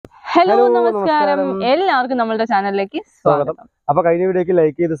Hello നമസ്കാരം എല്ലാവർക്കും നമ്മുടെ ചാനലിലേക്ക് സ്വാഗതം. അപ്പൊ കഴിഞ്ഞ വീഡിയോക്ക്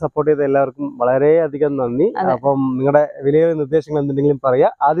ലൈക്ക് ചെയ്ത് സപ്പോർട്ട് ചെയ്ത എല്ലാവർക്കും വളരെയധികം നന്ദി. അപ്പം നിങ്ങളുടെ വിലയേറിയ നിർദ്ദേശങ്ങൾ എന്തെങ്കിലും പറയാ.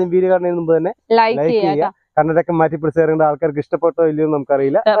 ആദ്യം വീഡിയോ കാണുന്നതിന് മുമ്പ് തന്നെ ലൈക്ക് ചെയ്യുക. കണ്ണടക്കം മാറ്റി പിടിച്ചേരേണ്ട ആൾക്കാർക്ക് ഇഷ്ടപ്പെട്ടോ ഇല്ലയോ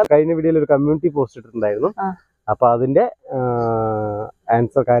നമുക്കറിയില്ല. കഴിഞ്ഞ വീഡിയോയിൽ ഒരു കമ്മ്യൂണിറ്റി പോസ്റ്റ് ഇട്ടിട്ടുണ്ടായിരുന്നു. അപ്പൊ അതിന്റെ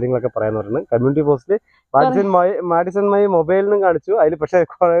ആൻസർ കാര്യങ്ങളൊക്കെ പറയാന്ന് പറഞ്ഞു. കമ്മ്യൂണിറ്റി പോസ്റ്റിൽ മാഡിസൺ മൈ മൊബൈലിൽ നിന്നും കാണിച്ചു. അതിൽ പക്ഷെ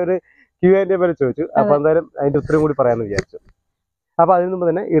കുറെ ഒരു Q&A പോലെ ചോദിച്ചു. അപ്പൊ എന്തായാലും അതിന്റെ ഉത്തരം കൂടി പറയാന്ന് വിചാരിച്ചു. അപ്പൊ അതിന് മുമ്പ്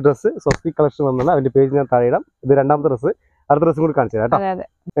തന്നെ ഈ ഡ്രസ്സ് സ്വസ്തി കളക്ഷൻ വന്നാൽ അതിന്റെ പേജ് ഞാൻ താഴെ ഇടാം. ഇത് രണ്ടാമത്തെ ഡ്രസ്സ്, അടുത്ത ഡ്രസ്സും കൂടി കാണിച്ചു തരാം കേട്ടോ.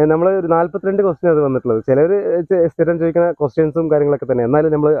 നമ്മൾ ഒരു 42 ക്വസ്റ്റ്യൻ അത് വന്നിട്ടുള്ളത്. ചിലർ സ്ഥിരം ചോദിക്കുന്ന ക്വസ്റ്റ്യൻസും കാര്യങ്ങളൊക്കെ തന്നെ. എന്നാലും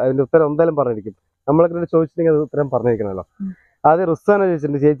നമ്മൾ അതിന്റെ ഉത്തരം എന്തായാലും പറഞ്ഞിരിക്കും. നമ്മളൊക്കെ ചോദിച്ചിട്ടുണ്ടെങ്കിൽ അത് ഉത്തരം പറഞ്ഞിരിക്കണമല്ലോ. ആദ്യം റുസാന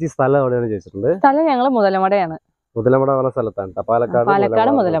ചോദിച്ചിട്ടുണ്ട്, ചേച്ചി സ്ഥലം എവിടെയാണ് ചോദിച്ചിട്ടുണ്ട്. സ്ഥലം ഞങ്ങൾ മുതലമടയാണ്. മുതലമട പറഞ്ഞ സ്ഥലത്താണ്,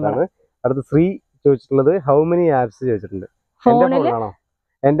 പാലക്കാട് മുതലമട. അടുത്ത് ശ്രീ ചോദിച്ചിട്ടുള്ളത് ഹൗ മെനി ആപ്സ് ചോദിച്ചിട്ടുണ്ട്. എന്റെ ഫോണിലാണോ?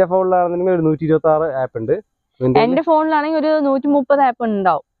 എന്റെ ഫോണിലാണെന്നുണ്ടെങ്കിൽ ഒരു 126 ആപ്പ് ഉണ്ട്. എന്റെ ഫോണിലാണെങ്കിൽ ഒരു 130 ആപ്പ്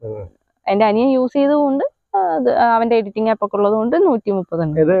ഉണ്ടാവും. എന്റെ അനിയൻ യൂസ് ചെയ്തുകൊണ്ട് അവന്റെ എഡിറ്റിംഗ് ആപ്പ് ഒക്കെ ഉള്ളത് കൊണ്ട് 130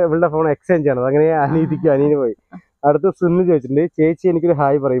 ഉണ്ട്. ഇത് ഇവളുടെ ഫോൺ എക്സ്ചേഞ്ച് ആണ്, അങ്ങനെ അനിയന് പോയി. അടുത്ത് സുനിൽ ചോദിച്ചിട്ടുണ്ട്, ചേച്ചി എനിക്കൊരു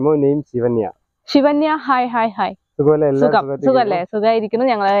ഹായ് പറയുമോ? Name Shivanya. Hi hi hi. സുഖല്ലേ? സുഖമായിരിക്കുന്നു.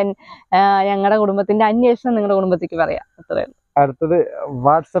 ഞങ്ങളുടെ കുടുംബത്തിന്റെ അന്വേഷണം നിങ്ങളുടെ കുടുംബത്തേക്ക് പറയാം. അത്രയും. അടുത്തത്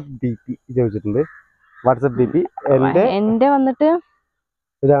വാട്സപ്പ് DP ചോദിച്ചിട്ടുണ്ട്. വാട്സപ്പ് DP എന്റെ വന്നിട്ട്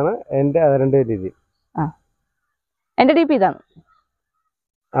ഇതാണ്. എന്റെ 2 രീതി എന്റെ DP ഇതാണ്.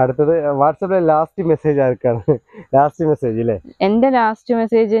 അടുത്തത് വാട്സാപ്പിലെ ലാസ്റ്റ് മെസ്സേജ് ആർക്കാണ്? ലാസ്റ്റ് മെസ്സേജ് അല്ലേ? എന്റെ ലാസ്റ്റ്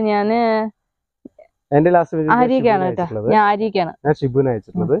മെസ്സേജ് എന്റെ ലാസ്റ്റ് മെസ്സേജ് ആര്യക്കാണ് കേട്ടോ. ഞാൻ ഷിബുവിന്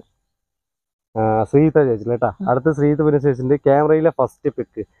അയച്ചിട്ടുള്ളത്. ശ്രീത ചോദിച്ചില്ല കേട്ടോ. അടുത്ത ശ്രീത മെസ്സേജിന്റെ ക്യാമറയിലെ ഫസ്റ്റ്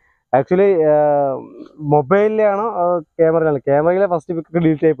പിക്ക്. ആക്ച്വലി മൊബൈലിലാണോ ക്യാമറയിലെ ഫസ്റ്റ് പിക്ക്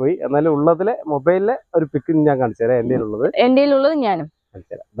ഡിലീറ്റ് ആയി പോയി. എന്നാലും ഉള്ളതിലെ മൊബൈലിലെ ഒരു പിക്ക് ഞാൻ കാണിച്ചു തരാം. എന്റെ ഉള്ളത് ഞാനും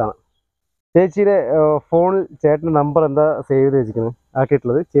കാണിച്ചു തരാം. ഇതാണ് ചേച്ചിയുടെ ഫോണിൽ ചേട്ടന്റെ നമ്പർ എന്താ സേവ് ചെയ്ത് വെച്ചിരിക്കുന്നത്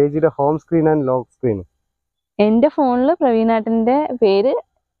ആക്കിയിട്ടുള്ളത്? ചേച്ചിയുടെ home screen and lock screen. എന്റെ ഫോണിൽ പ്രവീണേട്ടന്റെ പേര്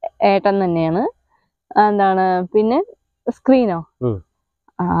ഏട്ടൻ തന്നെയാണ്. എന്താണ് പിന്നെ സ്ക്രീനോ?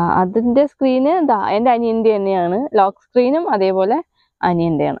 അതിന്റെ സ്ക്രീന് എന്റെ അനിയന്റെ തന്നെയാണ്. ലോക്ക് സ്ക്രീനും അതേപോലെ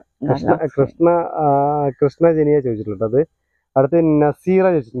അനിയന്റെയാണ്. കൃഷ്ണ ജനിയ ചോദിച്ചിട്ടുണ്ട്. അത് അടുത്ത് നസീറ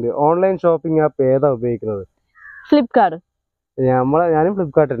ചോദിച്ചിട്ടുണ്ട്, ഓൺലൈൻ ഷോപ്പിംഗ് ആപ്പ് ഏതാ ഉപയോഗിക്കുന്നത്? ഫ്ലിപ്കാർട്ട്. ഞാനും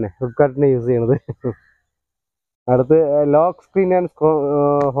ഫ്ലിപ്കാർട്ടിനെ യൂസ് ചെയ്യണത്. അടുത്ത് lock screen and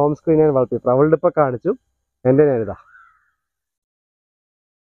home screen and wallpaper. അവളുടെ ഇപ്പൊ കാണിച്ചു. എന്റെ ഞാനിതാ,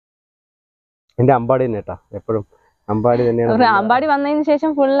 എന്റെ അമ്പാടി തന്നെ കേട്ടാ. എപ്പോഴും അമ്പാടി തന്നെയാണ്. അമ്പാടി വന്നതിന്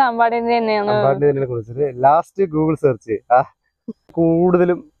ശേഷം ഫുൾ അമ്പാടി തന്നെയാണ് കുറിച്ചിട്ട്. ലാസ്റ്റ് ഗൂഗിൾ സെർച്ച്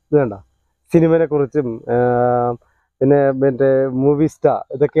കൂടുതലും ഇത് വേണ്ട, സിനിമനെ കുറിച്ചും പിന്നെ മറ്റേ മൂവി സ്റ്റാർ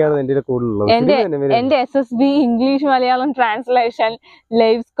ഇതൊക്കെയാണ് എന്റെ കൂടുതലുള്ളത്. എന്റെ SSB English Malayalam translation,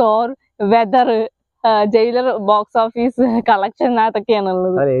 live score, whether, jailer, box office collection, അതൊക്കെയാണ്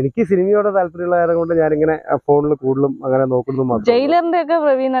ഉള്ളത്. എനിക്ക് സിനിമയോട് താല്പര്യമുള്ള കാരണം കൊണ്ട് ഞാനിങ്ങനെ ഫോണിൽ കൂടുതലും അങ്ങനെ നോക്കുന്നു. ജയിലറിന്റെ ഒക്കെ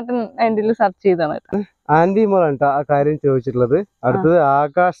പ്രവീണേട്ടൻ എന്റെ സെർച്ച് ചെയ്താണ്. ആന്റി മോളാണ് ആ കാര്യം ചോദിച്ചിട്ടുള്ളത്. അടുത്തത്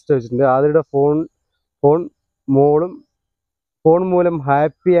ആകാശ് ചോദിച്ചിട്ടുണ്ട്, ആദ്യയുടെ ഫോൺ മൂലം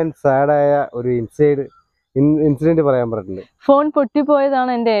ഹാപ്പി ആൻഡ് സാഡ് ആയ ഒരു ഇൻസിഡന്റ് പറയാൻ പറഞ്ഞിട്ടുണ്ട്. ഫോൺ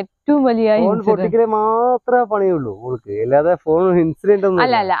പൊട്ടിപ്പോയതാണ് എന്റെ ഏറ്റവും വലിയ. ഫോൺ പൊട്ടിക്കലേ മാത്രമേ പണിയുള്ളൂ ഓൾക്ക്, അല്ലാതെ ഫോൺ ഇൻസിഡന്റ് ഒന്നും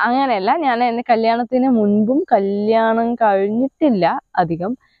അല്ല അങ്ങനെയല്ല. ഞാൻ എന്റെ കല്യാണത്തിന് മുൻപും കല്യാണം കഴിഞ്ഞിട്ടില്ല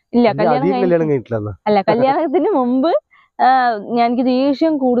അധികം. കല്യാണം കഴിഞ്ഞിട്ടില്ല. കല്യാണത്തിന് മുമ്പ് എനിക്ക്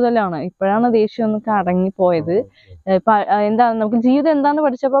ദേഷ്യം കൂടുതലാണ്. ഇപ്പോഴാണ് ദേഷ്യം ഒന്നൊക്കെ അടങ്ങിപ്പോയത്. എന്താ നമുക്ക് ജീവിതം എന്താന്ന്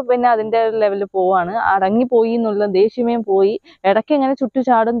പഠിച്ചപ്പോ പിന്നെ അതിന്റെ ലെവലിൽ പോവാണ്. അടങ്ങിപ്പോയി എന്നുള്ള ദേഷ്യമേ പോയി. ഇടയ്ക്ക് ഇങ്ങനെ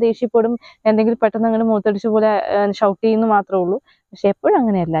ചുറ്റുചാടും, ദേഷ്യപ്പെടും, എന്തെങ്കിലും പെട്ടെന്ന് അങ്ങനെ മൂത്തടിച്ച പോലെ ഷൗട്ട് ചെയ്യുന്നു മാത്രമേ ഉള്ളൂ. പക്ഷെ എപ്പോഴും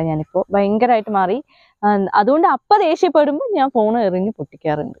അങ്ങനെയല്ല. ഞാനിപ്പോ ഭയങ്കരമായിട്ട് മാറി. അതുകൊണ്ട് അപ്പൊ ദേഷ്യപ്പെടുമ്പോ ഞാൻ ഫോൺ എറിഞ്ഞ്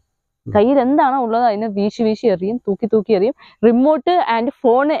പൊട്ടിക്കാറുണ്ട്. കയ്യിൽ എന്താണോ ഉള്ളത് അതിനെ വീശി എറിയും, തൂക്കി എറിയും. റിമോട്ട് ആൻഡ്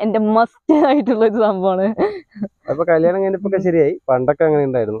ഫോൺ എന്റെ മസ്റ്റ് ആയിട്ടുള്ള ഒരു സംഭവമാണ്. അപ്പൊ കല്യാണം കഴിഞ്ഞപ്പോ ശരിയായി. പണ്ടൊക്കെ അങ്ങനെ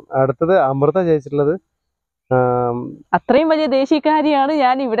ഉണ്ടായിരുന്നു. അടുത്തത് അമൃത ചോദിച്ചിട്ടുള്ളത്, അത്രയും വലിയ ദേശീയക്കാരിയാണ്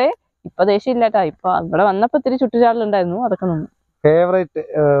ഞാൻ. ഇവിടെ ഇപ്പൊ ദേഷ്യം ഇല്ലാട്ടാ. ഇപ്പൊ ഇവിടെ വന്നപ്പോ ഇത്തിരി ചുറ്റുചാടലുണ്ടായിരുന്നു, അതൊക്കെ നിന്നു. Favourite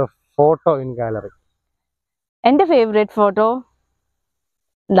photo in gallery. എന്റെ ഫേവറേറ്റ് ഫോട്ടോ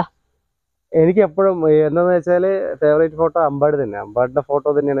എനിക്ക് എപ്പോഴും എന്താന്ന് വെച്ചാല് ഫേവറേറ്റ് ഫോട്ടോ അമ്പാടി തന്നെ. അമ്പാടിന്റെ ഫോട്ടോ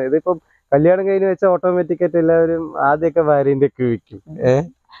തന്നെയാണ്. ഇതിപ്പം കല്യാണം കഴിഞ്ഞ് വെച്ചാൽ ഓട്ടോമാറ്റിക്കായിട്ട് എല്ലാവരും ആദ്യമൊക്കെ ഭാര്യന്റെ ഒക്കെ വെക്കും.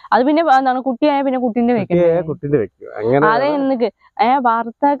 അത് പിന്നെ എന്താണ്, കുട്ടിയായ പിന്നെ കുട്ടീന്റെ വെക്കും. അങ്ങനെ അതെ. എനിക്ക്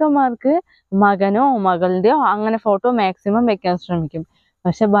ഭർത്താക്കന്മാർക്ക് മകനോ മകളുടെയോ അങ്ങനെ ഫോട്ടോ മാക്സിമം വെക്കാൻ ശ്രമിക്കും.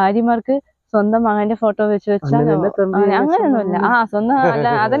 പക്ഷെ ഭാര്യമാർക്ക് സ്വന്തം മകന്റെ ഫോട്ടോ വെച്ചാൽ അങ്ങനെയൊന്നുമില്ല. സ്വന്തം അല്ല,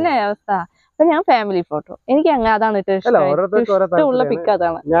 അതന്നെ അവസ്ഥ. അപ്പൊ ഞാൻ ഫാമിലി ഫോട്ടോ, എനിക്ക് അങ്ങനെ അതാണ് ഇഷ്ടമുള്ള പിക്ക്.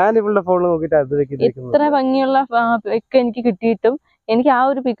 അതാണ് ഇത്ര ഭംഗിയുള്ള പിക്ക് എനിക്ക് കിട്ടിയിട്ടും എനിക്ക് ആ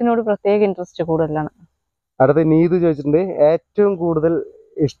ഒരു പിക്കിനോട് പ്രത്യേക ഇൻട്രസ്റ്റ് കൂടുതലാണ്. അടുത്ത നീതു ചോദിച്ചിട്ടുണ്ട്, ഏറ്റവും കൂടുതൽ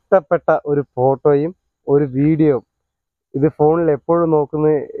ഇഷ്ടപ്പെട്ട ഒരു ഫോട്ടോയും ഒരു വീഡിയോയും ഇത് ഫോണിൽ എപ്പോഴും നോക്കുന്ന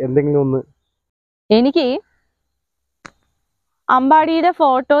എന്തെങ്കിലും ഒന്ന്? എനിക്ക് അമ്പാടിയുടെ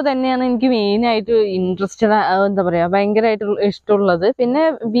ഫോട്ടോ തന്നെയാണ് എനിക്ക് മെയിൻ ആയിട്ട് ഇൻട്രസ്റ്റഡ്, എന്താ പറയാ, ഭയങ്കരമായിട്ട് ഇഷ്ടമുള്ളത്. പിന്നെ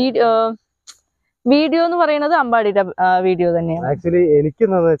വീഡിയോ എന്ന് പറയുന്നത് അമ്പാടിയുടെ വീഡിയോ തന്നെയാണ്. ആക്ച്വലി എനിക്ക്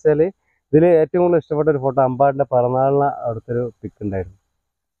എന്താണെന്ന് വെച്ചാൽ ഇതിൽ ഏറ്റവും കൂടുതൽ ഇഷ്ടപ്പെട്ട ഒരു ഫോട്ടോ അമ്പാടിന്റെ പിറന്നാളിന് അടുത്തൊരു പിക്ക് ഉണ്ടായിരുന്നു.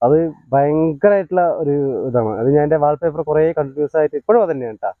 അത് ഭയങ്കരമായിട്ടുള്ള ഒരു ഇതാണ്. അത് ഞാൻ എൻ്റെ വാൾപേപ്പർ കുറേ കണ്ടിന്യൂസ് ആയിട്ട് ഇപ്പോഴും അത്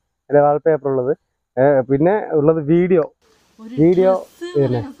തന്നെയാണ് കേട്ടോ എൻ്റെ വാൾപേപ്പർ ഉള്ളത്. പിന്നെ ഉള്ളത് വീഡിയോ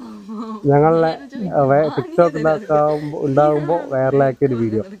പിന്നെ ഞങ്ങളെ ടിക്ടോക്ക് ഉണ്ടാകുമ്പോൾ വൈറലാക്കിയ ഒരു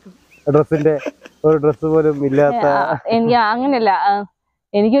വീഡിയോ, ഡ്രസ്സിന്റെ ഒരു ഡ്രസ്സ് പോലും ഇല്ലാത്ത. എനിക്ക് അങ്ങനെയല്ല,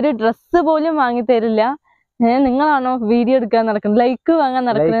 എനിക്കൊരു ഡ്രസ്സ് പോലും വാങ്ങി തരില്ല, നിങ്ങളാണോ വീഡിയോ എടുക്കാൻ നടക്കുന്നത്, ലൈക്ക് വാങ്ങാൻ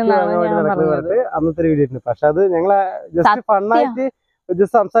നടക്കുന്നതെന്നാണ് ഞാൻ പറഞ്ഞത്. അന്നത്തെ വീഡിയോ ഉണ്ട്. പക്ഷെ അത് ഞങ്ങളെ ജസ്റ്റ് ഫണ്ണായിട്ട്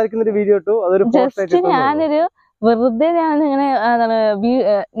ജസ്റ്റ് സംസാരിക്കുന്ന ഒരു വീഡിയോ ഇട്ടു. അതൊരു ജസ്റ്റ് ഞാനൊരു വെറുതെ ഞാനിങ്ങനെ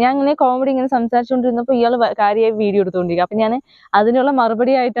ഞാൻ ഇങ്ങനെ കോമഡി ഇങ്ങനെ സംസാരിച്ചുകൊണ്ടിരുന്നപ്പോ ഇയാള് കാര്യമായി വീഡിയോ എടുത്തുകൊണ്ടിരിക്കുക. അപ്പൊ ഞാൻ അതിനുള്ള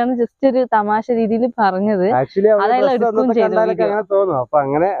മറുപടി ആയിട്ടാണ് ജസ്റ്റ് ഒരു തമാശ രീതിയിൽ പറഞ്ഞത്.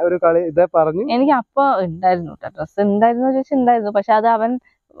 എനിക്ക് അപ്പൊ ഉണ്ടായിരുന്നു ഡ്രസ്സ് ഉണ്ടായിരുന്നു ചോദിച്ചിട്ടുണ്ടായിരുന്നു. പക്ഷെ അത് അവൻ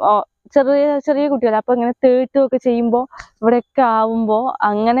ചെറിയ കുട്ടികൾ അപ്പൊ ഇങ്ങനെ തേട്ടും ഒക്കെ ചെയ്യുമ്പോ ഇവിടെയൊക്കെ ആവുമ്പോ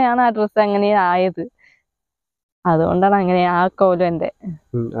അങ്ങനെയാണ് ആ ഡ്രസ്സ് അങ്ങനെ ആയത്. അതുകൊണ്ടാണ് അങ്ങനെ ആ കോലം എന്റെ.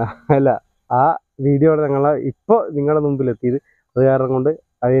 അല്ല, ആ വീഡിയോ ഞങ്ങളെ ഇപ്പൊ നിങ്ങളുടെ മുമ്പിൽ എത്തിയത് അത് കാരണം കൊണ്ട്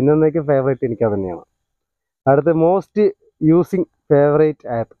അത് എന്നേക്കും ഫേവറേറ്റ് എനിക്ക് അത് തന്നെയാണ്. അടുത്ത most using favourite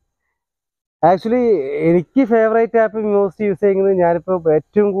app. Actually എനിക്ക് ഫേവറേറ്റ് ആപ്പ് മോസ്റ്റ് യൂസ് ചെയ്യുന്നത് ഞാനിപ്പോൾ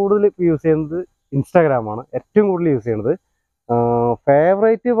ഏറ്റവും കൂടുതൽ യൂസ് ചെയ്യുന്നത് ഇൻസ്റ്റാഗ്രാമാണ്. ഏറ്റവും കൂടുതൽ യൂസ് ചെയ്യുന്നത്.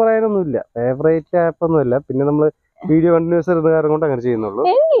 ഫേവറേറ്റ് പറയാനൊന്നുമില്ല, ഫേവറേറ്റ് ആപ്പ് ഒന്നുമില്ല. പിന്നെ നമ്മൾ വീഡിയോ കണ്ടിന്യൂസ് ഇരുന്ന കാരണം കൊണ്ട് അങ്ങനെ ചെയ്യുന്നുള്ളൂ.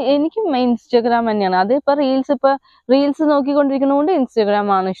 എനിക്കും ഇൻസ്റ്റാഗ്രാം തന്നെയാണ്. അത് ഇപ്പൊ റീൽസ് നോക്കിക്കൊണ്ടിരിക്കുന്നതുകൊണ്ട് ഇൻസ്റ്റാഗ്രാം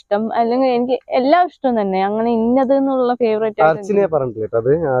ആണ് ഇഷ്ടം. അല്ലെങ്കിൽ എനിക്ക് എല്ലാം ഇഷ്ടം തന്നെ, അങ്ങനെ ഇന്നത് എന്നുള്ള ഫേവറേറ്റ്. അർച്ചനയെ പറഞ്ഞില്ല കേട്ടോ.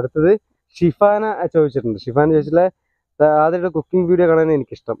 അത് അടുത്തത് ഷിഫാന ചോദിച്ചിട്ടുണ്ട്. ഷിഫാന ചോദിച്ചില്ല ആദ്യമായിട്ട് കുക്കിംഗ് വീഡിയോ കാണാൻ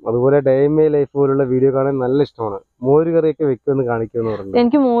എനിക്കിഷ്ടം, അതുപോലെ ഡേ ഇൻ മൈ ലൈഫ് പോലുള്ള വീഡിയോ കാണാൻ നല്ല ഇഷ്ടമാണ്. മോരുകറിയൊക്കെ വെക്കുമെന്ന് കാണിക്കുമെന്ന് പറഞ്ഞു.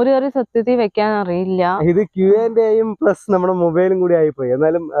 എനിക്ക് മോരുകറി സത്യത്തിൽ വെക്കാൻ അറിയില്ല. ഇത് Q&Aയും പ്ലസ് നമ്മുടെ മൊബൈലും കൂടി ആയിപ്പോയി.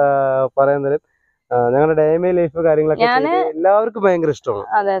 എന്നാലും പറയുന്നതിലും ഞങ്ങളുടെ ഡേ ഇൻ മൈ ലൈഫ് കാര്യങ്ങളൊക്കെ എല്ലാവർക്കും ഭയങ്കര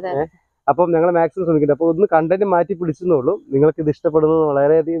ഇഷ്ടമാണ്. അപ്പം ഞങ്ങൾ മാക്സിമം ശ്രമിക്കുന്നുണ്ട്. അപ്പോൾ ഒന്ന് കണ്ടന്റ് മാറ്റി പിടിച്ചെന്നുള്ളൂ. നിങ്ങൾക്ക് ഇത് ഇഷ്ടപ്പെടുന്നത്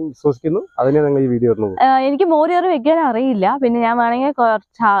വളരെയധികം വിശ്വസിക്കുന്നു. അതിനെ ഞങ്ങൾ ഈ വീഡിയോ ഇടുന്നു. എനിക്ക് മോരുകറി വെക്കാൻ അറിയില്ല. പിന്നെ ഞാൻ വേണമെങ്കിൽ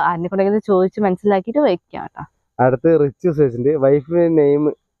കുറച്ച് അതിനെക്കൊണ്ടെങ്കിൽ ചോദിച്ച് മനസ്സിലാക്കിയിട്ട് വെക്കാം കേട്ടോ. അടുത്ത് റിച്ച് സേച്ചിന്റെ വൈഫിന്റെ നെയിം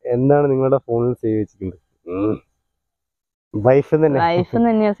എന്താണ് നിങ്ങളുടെ ഫോണിൽ സേവ് വെച്ചിട്ടുണ്ട്? വൈഫ്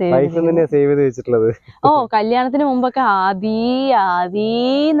തന്നെയാ സേവ് ചെയ്ത് വെച്ചിട്ടുള്ളത്. ഓ, കല്യാണത്തിന് മുമ്പൊക്കെ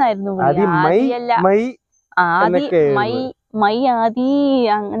ആദിന്നായിരുന്നു. മൈ ആദി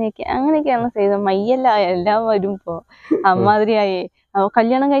അങ്ങനെയൊക്കെയാണ് ചെയ്തത്. മയ്യല്ല എല്ലാം വരുമ്പോ അമ്മാതിരിയായേ.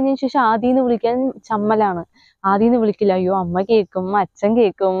 കല്യാണം കഴിഞ്ഞതിന് ശേഷം ആദിന്ന് വിളിക്കാൻ ചമ്മലാണ്. ആദിന്ന് വിളിക്കില്ല. അയ്യോ, അമ്മ കേൾക്കും, അച്ഛൻ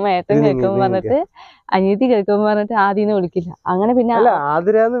കേൾക്കും, ഏട്ടൻ കേൾക്കും പറഞ്ഞിട്ട്, അനിയത്തി കേൾക്കും പറഞ്ഞിട്ട് ആദിന്ന് വിളിക്കില്ല. അങ്ങനെ പിന്നെ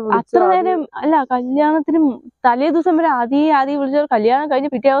അത്ര നേരം അല്ല, കല്യാണത്തിന് തലേ ദിവസം വരെ ആദി വിളിച്ച കല്യാണം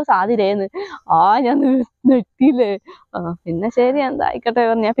കഴിഞ്ഞ് പിറ്റേ ദിവസം ആതിരേന്ന്. ഞാൻ നെട്ടിയില്ലേ. പിന്നെ ശരി എന്തായിക്കട്ടെ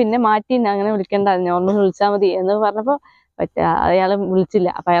പറഞ്ഞാ പിന്നെ മാറ്റി അങ്ങനെ വിളിക്കണ്ട, നോർമൽ വിളിച്ചാൽ മതി എന്ന് പറഞ്ഞപ്പോ അയാള് വിളിച്ചില്ല.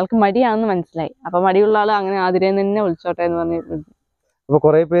 അപ്പൊ അയാൾക്ക് മടിയാണെന്ന് മനസ്സിലായി. അപ്പൊ മടിയുള്ള ആള് അങ്ങനെ ആതിരേന്ന് തന്നെ വിളിച്ചോട്ടെ എന്ന് പറഞ്ഞു.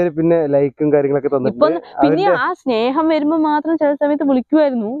 കുറെ പേര് പിന്നെ ലൈക്കും കാര്യങ്ങളൊക്കെ തന്നിട്ടുണ്ട്. പിന്നെ ആ സ്നേഹം വരുമ്പോ മാത്രം ചില സമയത്ത്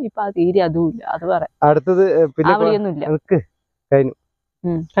വിളിക്കുമായിരുന്നു. ഇപ്പൊ ആ തീരെ അതുമില്ല. അത് പറയാം. അടുത്തത് ആ വിളിയൊന്നുമില്ല.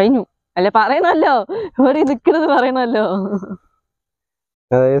 കഴിഞ്ഞു അല്ല, പറയണല്ലോ, ഇവിടെ നിൽക്കുന്നത് പറയണല്ലോ.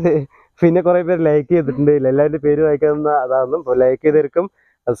 അതായത് പിന്നെ കുറെ പേര് ലൈക്ക് ചെയ്തിട്ടുണ്ട്. എല്ലാവരുടെ പേര് വായിക്കാവുന്ന അതാണെന്നും ലൈക്ക് ചെയ്തവർക്കും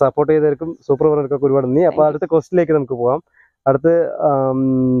അത് സപ്പോർട്ട് ചെയ്തവർക്കും സൂപ്പർ പറഞ്ഞവർക്കൊക്കെ ഒരുപാട് നന്ദി. അപ്പൊ അടുത്ത ക്വസ്റ്റിലേക്ക് നമുക്ക് പോകാം. അടുത്ത്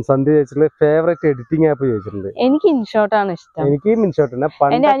സന്ധ്യ ചോദിച്ചിട്ടുള്ള ഫേവറേറ്റ് എഡിറ്റിംഗ് ആപ്പ് ചോദിച്ചിട്ടുണ്ട്. എനിക്ക് ഇൻഷോട്ട് ആണ് ഇഷ്ടം. എനിക്കും ഇൻഷോട്ട് തന്നെ.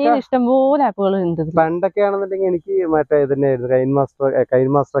 ഇഷ്ടംപോലെ ആപ്പുകൾ ഉണ്ട്. പണ്ടൊക്കെ ആണെന്നുണ്ടെങ്കിൽ എനിക്ക് മറ്റേ തന്നെയായിരുന്നു കൈൻ മാസ്റ്റർ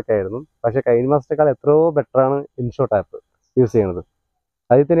ഒക്കെ ആയിരുന്നു. പക്ഷെ കൈൻ മാസ്റ്ററേക്കാൾ എത്രയോ ബെറ്റർ ആണ് ഇൻഷോട്ട് ആപ്പ് യൂസ് ചെയ്യുന്നത്.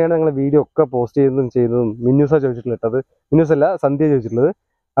 അതിൽ തന്നെയാണ് ഞങ്ങൾ വീഡിയോ ഒക്കെ പോസ്റ്റ് ചെയ്യുന്നതും. മിന്നൂസ ചോദിച്ചിട്ടുള്ളത് അത് മിന്നൂസ് അല്ല, സന്ധ്യ ചോദിച്ചിട്ടുള്ളത്.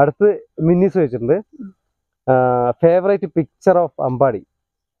 അടുത്ത് മിന്നീസ് ചോദിച്ചിട്ടുണ്ട് ഫേവറേറ്റ് പിക്ചർ ഓഫ് അമ്പാടി.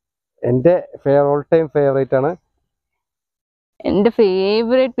 എൻ്റെ ഓൾ ടൈം ഫേവറേറ്റ് ആണ്. എന്റെ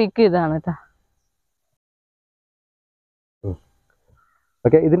ഫേവറേറ്റ് പിക്ക് ഇതാണ് കേട്ടോ.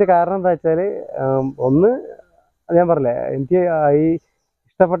 ഓക്കെ, ഇതിന്റെ കാരണം എന്താ വെച്ചാല് ഒന്ന് ഞാൻ പറഞ്ഞില്ലേ, എനിക്ക് ഈ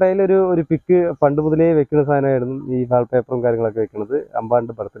ഇഷ്ടപ്പെട്ടതിലൊരു പിക്ക് പണ്ട് മുതലേ വെക്കുന്ന സാധനമായിരുന്നു ഈ വാൾപേപ്പറും കാര്യങ്ങളൊക്കെ വെക്കുന്നത്.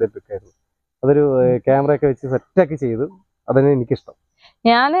 അമ്പാടിന്റെ ബർത്ത്ഡേ പിക്കായിരുന്നു. അതൊരു ക്യാമറയൊക്കെ വെച്ച് സെറ്റാക്കി ചെയ്തു. അതന്നെ എനിക്കിഷ്ടം.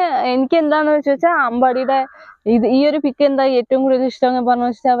 എനിക്ക് എന്താണെന്ന് ചോദിച്ചാൽ അമ്പാടിയുടെ ഈ ഒരു പിക്ക് എന്താ ഏറ്റവും കൂടുതൽ ഇഷ്ടം പറഞ്ഞു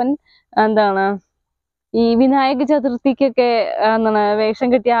വെച്ചാൽ അവൻ എന്താണ് ഈ വിനായക ചതുർത്ഥിക്കൊക്കെ എന്താണ് വേഷം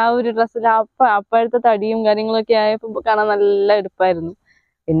കെട്ടിയ ആ ഒരു ഡ്രസ്സിൽ അപ്പോഴത്തെ തടിയും കാര്യങ്ങളൊക്കെ ആയപ്പോ കാണാൻ നല്ല എടുപ്പായിരുന്നു.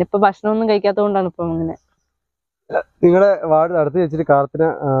 പിന്നെ ഇപ്പൊ ഭക്ഷണമൊന്നും കഴിക്കാത്തത് കൊണ്ടാണ് ഇപ്പൊ അങ്ങനെ. നിങ്ങളുടെ വാർഡ് അടുത്ത് വെച്ചിട്ട്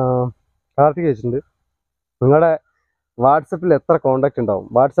കാർത്തിക വെച്ചിട്ടുണ്ട്. നിങ്ങളുടെ വാട്സപ്പിൽ എത്ര കോണ്ടാക്ട് ഉണ്ടാവും?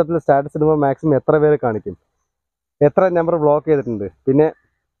 വാട്സപ്പിൽ സ്റ്റാറ്റസ് ഇടുമ്പോൾ മാക്സിമം എത്ര പേര് കാണിക്കും? എത്ര നമ്പർ ബ്ലോക്ക് ചെയ്തിട്ടുണ്ട്? പിന്നെ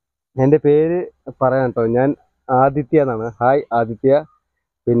എൻ്റെ പേര് പറയാൻ കേട്ടോ, ഞാൻ ആദിത്യ എന്നാണ്. ഹായ് ആദിത്യ.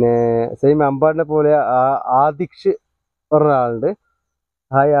 പിന്നെ സെയിം അമ്പാടിനെ പോലെ ആദിക്ഷ് പറഞ്ഞ ആളുണ്ട്.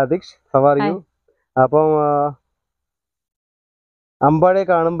 Hi ആദിക്ഷ്, how are you? അപ്പം അമ്പാടിയെ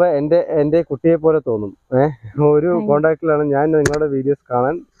കാണുമ്പോൾ എൻ്റെ കുട്ടിയെ പോലെ തോന്നും. ഒരു കോണ്ടാക്റ്റിലാണ് ഞാൻ നിങ്ങളുടെ വീഡിയോസ്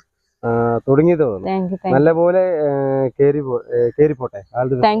കാണാൻ തുടങ്ങിയത് തോന്നുന്നു. നല്ലപോലെ കേറിപ്പോട്ടെ.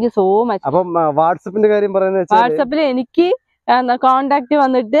 Thank you so much. അപ്പം വാട്സപ്പിന്റെ കാര്യം പറയുന്നത് വാട്സപ്പിൽ എനിക്ക് കോണ്ടാക്ട്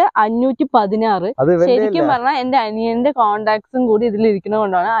വന്നിട്ട് 516. ശരിക്കും പറഞ്ഞാൽ എന്റെ അനിയന്റെ കോണ്ടാക്ട്സും കൂടി ഇതിൽ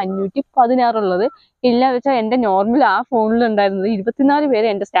ഇരിക്കുന്നതുകൊണ്ടാണ് 516 ഉള്ളത്. ഇല്ല വെച്ചാൽ എന്റെ നോർമൽ ആ ഫോണിൽ ഉണ്ടായിരുന്നത് 24 പേരെ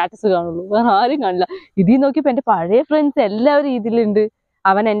എന്റെ സ്റ്റാറ്റസ് കാണുള്ളൂ, വേറെ ആരും കാണില്ല. ഇതിൽ നോക്കിയപ്പോ എന്റെ പഴയ ഫ്രണ്ട്സ് എല്ലാവരും ഇതിലുണ്ട്.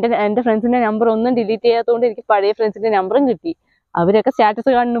 അവൻ എന്റെ ഫ്രണ്ട്സിന്റെ നമ്പർ ഒന്നും ഡിലീറ്റ് ചെയ്യാത്തതുകൊണ്ട് എനിക്ക് പഴയ ഫ്രണ്ട്സിന്റെ നമ്പറും കിട്ടി. അവരൊക്കെ സ്റ്റാറ്റസ്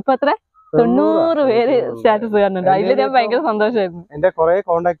കാണുന്നു. ഇപ്പൊ എത്ര 90 പേര് സ്റ്റാറ്റസ് കാണുന്നുണ്ട്. അതിൽ ഞാൻ ഭയങ്കര സന്തോഷമായിരുന്നു. എന്റെ കുറെ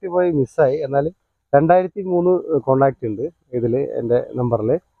കോണ്ടാക്ട് പോയി മിസ്സായി. എന്നാലും 2003 കോണ്ടാക്ട് ഉണ്ട് ഇതില് എന്റെ നമ്പറിൽ.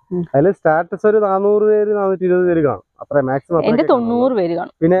 അതിൽ സ്റ്റാറ്റസ് ഒരു 400 പേര് 420 പേര് കാണും, അത്ര മാക്സിമം. എന്റെ 90 പേര്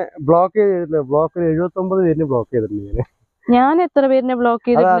കാണും. പിന്നെ ബ്ലോക്ക് ചെയ്തിട്ടില്ല. ബ്ലോക്കിൽ 79 പേരിന് ബ്ലോക്ക് ചെയ്തിട്ടുണ്ട്. ഞാൻ എത്ര പേരിനെ ബ്ലോക്ക്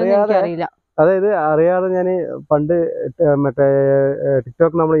ചെയ്തിട്ടുണ്ടെന്ന് അറിയില്ല. അതായത് അറിയാതെ ഞാൻ പണ്ട് മറ്റേ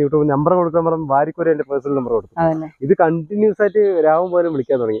ടിക്ടോക്ക് നമ്മുടെ യൂട്യൂബ് നമ്പർ കൊടുക്കാൻ പറഞ്ഞ വാരിക്കൂര എന്റെ പേഴ്സണൽ നമ്പർ കൊടുത്തു. ഇത് കണ്ടിന്യൂസ് ആയിട്ട് രാവും പോലും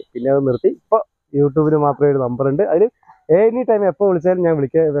വിളിക്കാൻ തുടങ്ങി. പിന്നെ അത് നിർത്തി. ഇപ്പൊ യൂട്യൂബിന് മാത്രമേ ഒരു നമ്പർ ഉണ്ട്. അതിൽ എനി ടൈം എപ്പോ വിളിച്ചാലും ഞാൻ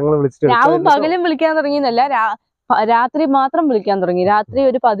ഞങ്ങൾ വിളിച്ചിട്ട് രാവും പകലും വിളിക്കാൻ തുടങ്ങിയെന്നല്ല, രാത്രി മാത്രം വിളിക്കാൻ തുടങ്ങി. രാത്രി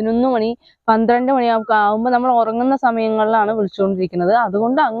ഒരു 11 മണി 12 മണി ആകുമ്പോ നമ്മൾ ഉറങ്ങുന്ന സമയങ്ങളിലാണ് വിളിച്ചുകൊണ്ടിരിക്കുന്നത്.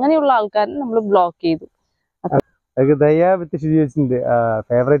 അതുകൊണ്ട് അങ്ങനെയുള്ള ആൾക്കാരെ നമ്മൾ ബ്ലോക്ക് ചെയ്തു. ദയാ വിത്ത് ശുചി വെച്ചിട്ടുണ്ട്.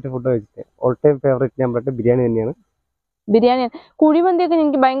 ഫേവറേറ്റ് ഫുഡ് വെച്ചിട്ട് ഓൾ ടൈം ഫേവറേറ്റ് ഞാൻ പറഞ്ഞിട്ട് ബിരിയാണി തന്നെയാണ്. ബിരിയാണി, കുഴിമന്തിയൊക്കെ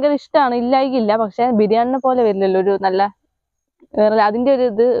എനിക്ക് ഭയങ്കര ഇഷ്ടമാണ്, ഇല്ലായില്ല. പക്ഷെ ബിരിയാണിനെ പോലെ വരില്ലല്ലോ, ഒരു നല്ല വേറെ അതിന്റെ ഒരു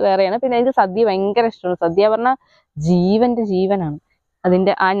ഇത് വേറെയാണ്. പിന്നെ എനിക്ക് സദ്യ ഭയങ്കര ഇഷ്ടമാണ്. സദ്യ പറഞ്ഞാൽ ജീവന്റെ ജീവനാണ്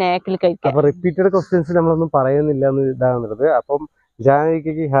അതിന്റെ ആ നേക്കിൽ കഴിക്കാൻ. അപ്പൊ റിപ്പീറ്റഡ് ക്വസ്റ്റ്യൻസ് നമ്മളൊന്നും പറയുന്നില്ല എന്ന് ഇതാകുന്നത്. അപ്പം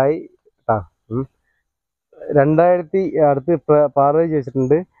ജാനകിക്ക് ഹായ്. 2000 അടുത്ത് പാർവതി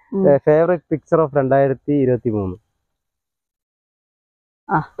ചോദിച്ചിട്ടുണ്ട് ഫേവറേറ്റ് പിക്ചർ ഓഫ് 2023.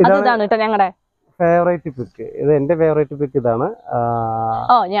 ഇതാണ് കേട്ടോ ഞങ്ങളുടെ ഫേവറേറ്റ് പിക്ക്. ഇത് എന്റെ ഫേവറേറ്റ് പിക്ക് ഇതാണ്.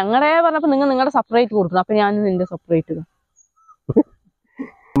 ഞങ്ങളുടെ പറഞ്ഞപ്പോ നിങ്ങളുടെ സെപ്പറേറ്റ് കൊടുക്കുന്നു. അപ്പൊ ഞാൻ നിന്റെ സെപ്പറേറ്റ്.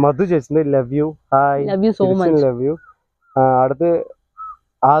 മധു ചോദിച്ചിട്ടുണ്ട് love you. Hi, love you so much. Love you. അടുത്ത്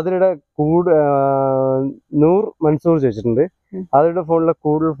ആതിരയുടെ നൂർ മൻസൂർ ചോദിച്ചിട്ടുണ്ട് ആതിരയുടെ ഫോണിലെ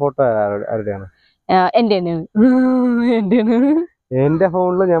കൂടുതൽ ഫോട്ടോ ആരുടെയാണ്? എന്റെ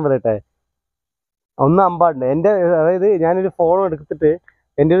ഫോണിൽ ഞാൻ പറയട്ടെ, ഒന്ന് അമ്പാടുണ്ട്. അതായത് ഞാനൊരു ഫോൺ എടുത്തിട്ട്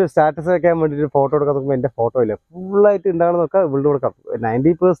എൻ്റെ ഒരു സ്റ്റാറ്റസ് വെക്കാൻ വേണ്ടിയിട്ട് ഫോട്ടോ എടുക്കാൻ നോക്കുമ്പോൾ എൻ്റെ ഫോട്ടോ ഇല്ല. ഫുള്ളായിട്ട് എന്താണെന്ന് നോക്കാം ഇവളുടെ കൂടെ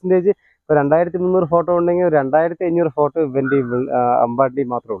 90% ഇപ്പോൾ 2300 ഫോട്ടോ ഉണ്ടെങ്കിൽ 2500 ഫോട്ടോ ഇവൻ്റെ അമ്പാടിൻ്റെയും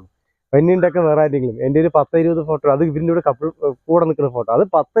മാത്രമേ ഉള്ളൂ. വെന്നിൻ്റെ ഒക്കെ വേറെ ആരെങ്കിലും. എൻ്റെ ഒരു 10-20 ഫോട്ടോ അത് ഇവൻ്റെ കൂടെ കൂടെ നിൽക്കുന്ന ഫോട്ടോ, അത്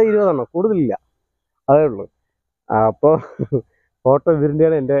 10-20 കൂടുതലില്ല, അതേ ഉള്ളൂ. അപ്പോൾ ഫോട്ടോ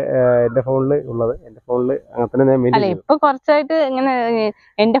ഇവരുടെയാണ് എന്റെ ഫോണിൽ ഉള്ളത്. എന്റെ ഫോണിൽ അങ്ങനെ തന്നെ ഇപ്പൊ കുറച്ചായിട്ട് ഇങ്ങനെ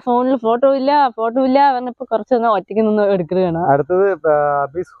എന്റെ ഫോണിൽ ഫോട്ടോ ഇല്ല പറഞ്ഞപ്പോ കുറച്ച് ഒറ്റയ്ക്ക് നിന്ന് എടുക്കുകയാണ്. അടുത്തത്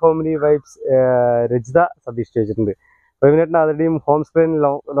അബീസ് ഹോംലി വൈബ്സ് രജിത സതീഷ് ചോദിച്ചിട്ടുണ്ട്. പ്രവീണേട്ടൻ അതിന്റെയും ഹോം സ്ക്രീൻ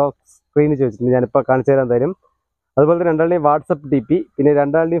ലോക്ക് സ്ക്രീൻ ചോദിച്ചിട്ടുണ്ട്. ഞാനിപ്പോ കാണിച്ചു തരാൻ തരും. അതുപോലെ തന്നെ രണ്ടാളുടെയും വാട്സപ്പ് DP, പിന്നെ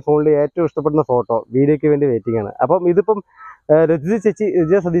രണ്ടാളുടെയും ഫോണിൽ ഏറ്റവും ഇഷ്ടപ്പെടുന്ന ഫോട്ടോ, വീഡിയോയ്ക്ക് വേണ്ടി വെയിറ്റിംഗ് ആണ്. അപ്പം ഇതിപ്പം രജിത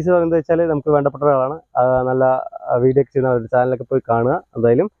സതീഷ് പറയുന്നത് വെച്ചാൽ നമുക്ക് വേണ്ടപ്പെട്ട ഒരാളാണ്. നല്ല വീഡിയോ ഒക്കെ ചെയ്യുന്ന അവരുടെ ചാനലൊക്കെ പോയി കാണുക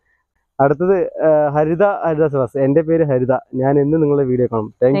എന്തായാലും. അടുത്തത് ഹരിത സുഹാസ്. എൻ്റെ പേര് ഹരിത, ഞാൻ എന്നും നിങ്ങളുടെ വീഡിയോ കാണും.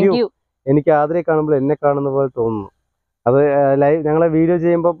 Thank you. എനിക്ക് ആതിരയെ കാണുമ്പോൾ എന്നെ കാണുന്ന പോലെ തോന്നുന്നു. അത് ഞങ്ങളെ വീഡിയോ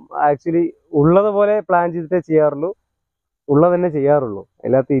ചെയ്യുമ്പോൾ ആക്ച്വലി ഉള്ളത് പോലെ പ്ലാൻ ചെയ്തിട്ടേ ചെയ്യാറുള്ളൂ, ഉള്ളത് തന്നെ ചെയ്യാറുള്ളൂ.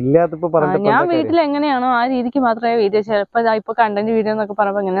 എല്ലാത്തും ഇല്ലാത്തപ്പോ ഞാൻ വീട്ടിൽ എങ്ങനെയാണോ ആ രീതിക്ക് മാത്രമേ വീഡിയോ ചിലപ്പോ ഇപ്പൊ കണ്ടന്റ് വീഡിയോ എന്നൊക്കെ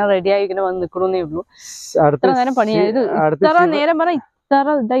പറയുമ്പോ ഇങ്ങനെ റെഡി ആയി ഇങ്ങനെ വന്ന് നിക്കണമെന്നേ ഉള്ളൂ. ഇത്ര നേരം പണിയായത്, ഇത്ര നേരം പറഞ്ഞ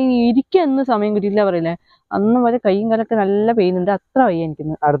ഇത്ര ഇതായി ഇരിക്കുന്ന സമയം കിട്ടിയില്ല പറയില്ലേ, അന്ന് വരെ കൈയും കാലൊക്കെ നല്ല പെയിൻ ഉണ്ട്, അത്ര വയ്യ എനിക്ക്.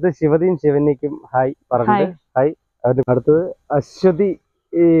 അടുത്ത് ശിവതിയും ശിവനിക്കും ഹായ് പറഞ്ഞു. ഹായ്. അടുത്തത് അശ്വതി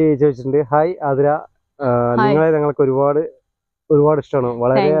ചോദിച്ചിട്ടുണ്ട്. ഹായ് ആതിര, നിങ്ങളെ ഞങ്ങൾക്ക് ഒരുപാട് ഇഷ്ടമാണ്,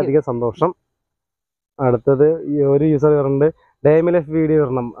 വളരെയധികം സന്തോഷം. അടുത്തത് ഒരു യൂസർ പറഞ്ഞിട്ടുണ്ട് ഡേമി ലൈഫ് വീഡിയോ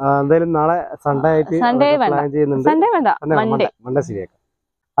വരണം. എന്തായാലും നാളെ സൺഡേ ആയിട്ട് പ്ലാൻ ചെയ്യുന്നുണ്ട്. മൺഡേ ശരിയാക്കാം.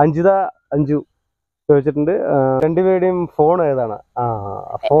 അഞ്ജു ചോദിച്ചിട്ടുണ്ട് രണ്ടുപേരുടെയും ഫോൺ ഏതാണ്?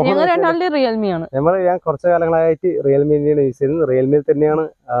 ഞാൻ കുറച്ചു കാലങ്ങളായിട്ട് റിയൽമി തന്നെയാണ് യൂസ് ചെയ്യുന്നത്. റിയൽമിയിൽ തന്നെയാണ്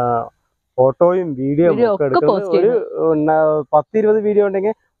ഫോട്ടോയും വീഡിയോയും ഒക്കെ എടുക്കുന്നത്. ഒരു 10-20 വീഡിയോ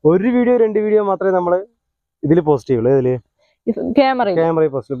ഉണ്ടെങ്കിൽ ഒരു വീഡിയോ 2 വീഡിയോ മാത്രമേ നമ്മൾ ഇതിൽ പോസ്റ്റ് ചെയ്യുള്ളൂ. ഇതില് ക്യാമറ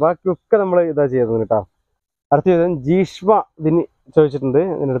പോസ്റ്റ്, ബാക്കിയൊക്കെ നമ്മൾ ഇതാ ചെയ്യുന്നത് കേട്ടോ. അടുത്ത ചോദ്യം ജീഷ്മ ദിനി ചോദിച്ചിട്ടുണ്ട്.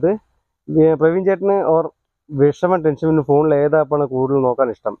 ഇതിൻ്റെ അടുത്ത് പ്രവീൺ ചേട്ടന് ഓർ വിഷമം ടെൻഷൻ ഫോണിൽ ഏത് ആപ്പാണ് കൂടുതൽ നോക്കാൻ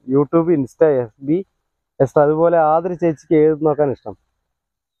ഇഷ്ടം? യൂട്യൂബ്, ഇൻസ്റ്റ, FB, അതുപോലെ ആദ്യ ചേച്ചിക്ക് ഏത് നോക്കാൻ ഇഷ്ടം?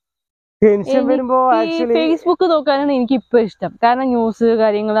 ടെൻഷൻ വരുമ്പോ ആക്ച്വലി ഫേസ്ബുക്ക് നോക്കാനാണ് എനിക്ക് ഇപ്പൊ ഇഷ്ടം. കാരണം ന്യൂസ്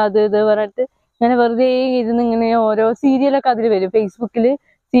കാര്യങ്ങൾ അത് ഇത് പറഞ്ഞിട്ട് ഇങ്ങനെ വെറുതെ ഇരുന്ന് ഇങ്ങനെ ഓരോ സീരിയലൊക്കെ അതിൽ വരും. ഫേസ്ബുക്കില്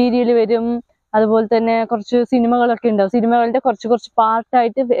സീരിയൽ വരും, അതുപോലെ തന്നെ കുറച്ച് സിനിമകളൊക്കെ ഉണ്ടാവും. സിനിമകളുടെ കുറച്ച്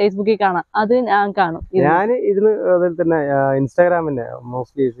പാർട്ടായിട്ട് ഫേസ്ബുക്കിൽ കാണാം. അത് ഞാൻ കാണും. ഞാൻ ഇതിന് അതിൽ തന്നെ ഇൻസ്റ്റാഗ്രാമിന്റെ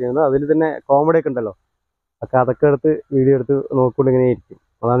മോസ്റ്റ്ലി യൂസ് ചെയ്യുന്നത്. അതിൽ തന്നെ കോമഡി ഒക്കെ ഉണ്ടല്ലോ, അതൊക്കെ എടുത്ത് വീഡിയോ എടുത്ത് നോക്കിക്കൊണ്ട് ഇങ്ങനെ ഇരിക്കും.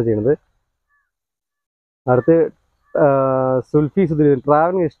 അതാണ് ചെയ്യുന്നത്. അടുത്ത് സുൽഫി സുധീർ,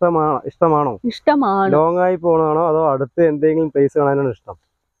 ട്രാവലിംഗ് ഇഷ്ടമാണോ? ലോങ് ആയി പോകണമാണോ അതോ അടുത്ത് എന്തെങ്കിലും പ്ലേസ് കാണാനാണ് ഇഷ്ടം?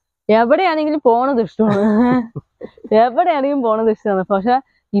 എവിടെയാണെങ്കിലും പോണത് ഇഷ്ടമാണ്. എവിടെയാണെങ്കിലും പോണത് ഇഷ്ടമാണ്. പക്ഷെ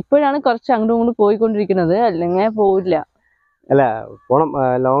ഇപ്പോഴാണ് കുറച്ച് അങ്ങോട്ടും ഇങ്ങോട്ടും പോയിക്കൊണ്ടിരിക്കുന്നത്, അല്ലെങ്കിൽ പോവില്ല. അല്ല, പോണം.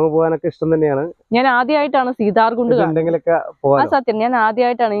 ലോങ് പോകാനൊക്കെ ഇഷ്ടം തന്നെയാണ്. ഞാൻ ആദ്യമായിട്ടാണ് സീതാർകുണ്ട് കാണുന്നത്. സത്യം, ഞാൻ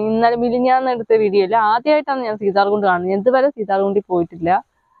ആദ്യമായിട്ടാണ്. ഇന്നലെ മിലിഞ്ഞാന്ന് എടുത്ത വീഡിയോയില് ആദ്യമായിട്ടാണ് ഞാൻ സീതാർകുണ്ട് കാണുന്നത്. ഇതുവരെ സീതാർകുണ്ടിൽ പോയിട്ടില്ല.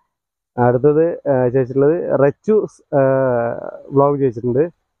 അടുത്തത് ചോദിച്ചിട്ടുള്ളത് റച്ചു വ്ളോഗ് ചോദിച്ചിട്ടുണ്ട്,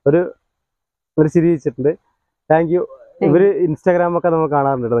 ഒരു ചിരി ചോദിച്ചിട്ടുണ്ട്. Thank you. ഇവര് ഇൻസ്റ്റാഗ്രാം ഒക്കെ നമ്മൾ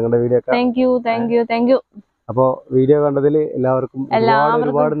കാണാറുണ്ട് നിങ്ങളുടെ വീഡിയോ ഒക്കെ. Thank you. അപ്പോൾ വീഡിയോ കണ്ടതിൽ എല്ലാവർക്കും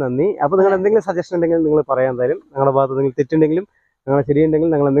ഒരുപാട് നന്ദി. അപ്പോൾ നിങ്ങൾ എന്തെങ്കിലും സജഷൻ ഉണ്ടെങ്കിൽ നിങ്ങൾ പറയാൻ തരും. ഞങ്ങളുടെ ഭാഗത്ത് നിങ്ങൾ തെറ്റുണ്ടെങ്കിലും ഞങ്ങൾ ശരിയുണ്ടെങ്കിൽ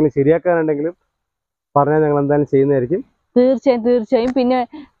ഞങ്ങൾ എന്തെങ്കിലും ശരിയാക്കാനുണ്ടെങ്കിലും പറഞ്ഞാൽ ഞങ്ങൾ എന്തായാലും ചെയ്യുന്നതായിരിക്കും. തീർച്ചയായും.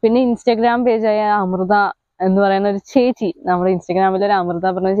 പിന്നെ ഇൻസ്റ്റാഗ്രാം പേജായ അമൃത എന്ന് പറയുന്ന ഒരു ചേച്ചി, നമ്മുടെ ഇൻസ്റ്റാഗ്രാമിൽ ഒരു അമൃത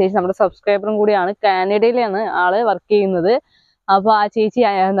പറഞ്ഞ ചേച്ചി നമ്മുടെ സബ്സ്ക്രൈബറും കൂടിയാണ്. കാനഡയിലാണ് ആള് വർക്ക് ചെയ്യുന്നത്. അപ്പൊ ആ ചേച്ചി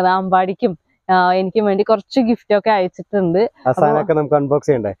അമ്പാടിക്കും എനിക്കും വേണ്ടി കുറച്ച് ഗിഫ്റ്റ് ഒക്കെ അയച്ചിട്ടുണ്ട്. സാധനമൊക്കെ നമുക്ക് അൺബോക്സ്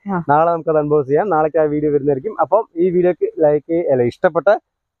ചെയ്യണ്ടേ? നാളെ നമുക്ക് അത് അൺബോക്സ് ചെയ്യാം. നാളേക്ക് ആ വീഡിയോ വരുന്നതായിരിക്കും. അപ്പം ഈ വീഡിയോക്ക് ഇഷ്ടപ്പെട്ട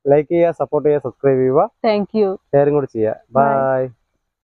ലൈക്ക് ചെയ്യുക, സപ്പോർട്ട് ചെയ്യുക, സബ്സ്ക്രൈബ് ചെയ്യുക, താങ്ക് യു, ഷെയറും കൂടി ചെയ്യുക. ബൈ.